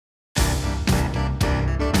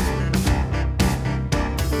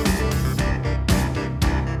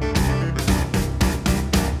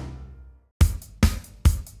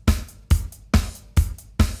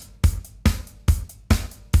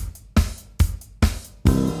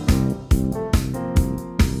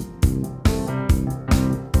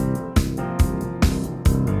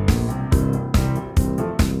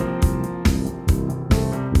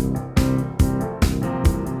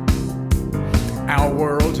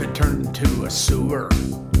had turned into a sewer.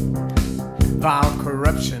 Vile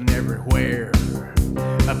corruption everywhere.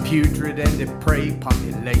 A putrid and depraved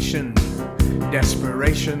population.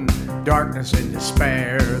 Desperation, darkness and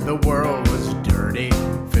despair. The world was dirty,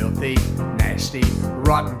 filthy, nasty,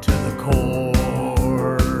 rotten to the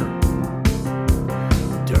core.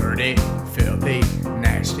 Dirty, filthy,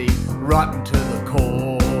 nasty, rotten to the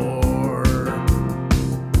core.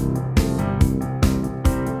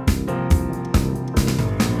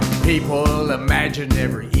 People imagine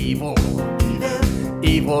every evil,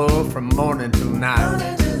 evil from morning till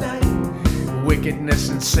night. Wickedness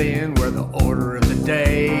and sin were the order of the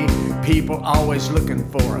day. People always looking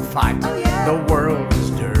for a fight. The world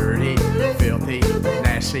is dirty, filthy,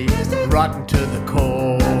 nasty, rotten to the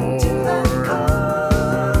core.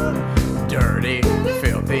 Dirty,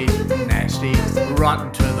 filthy, nasty,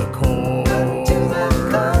 rotten to the core.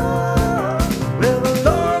 Well, the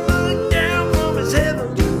Lord looked down from his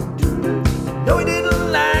heaven. No, he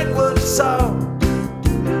didn't like what he saw.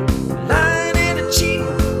 Lyin and a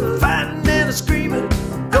cheatin, fightin and a screamin,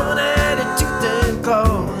 going at it tooth and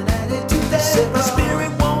claw. Said my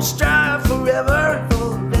spirit won't strive forever.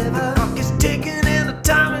 The clock is ticking and the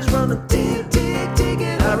time is running. Tick, tick,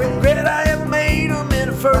 ticking. I regret I ever made them in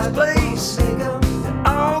the first place. They're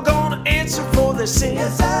all gonna answer for their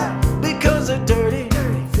sins, because they're dirty,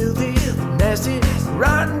 filthy, nasty,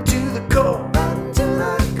 rotten to the core.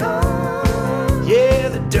 Yeah,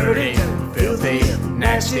 they're dirty, filthy,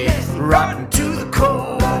 nasty, rotten to the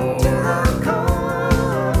core.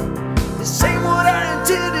 This ain't what I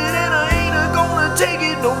intended, and I ain't gonna take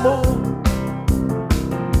it no more.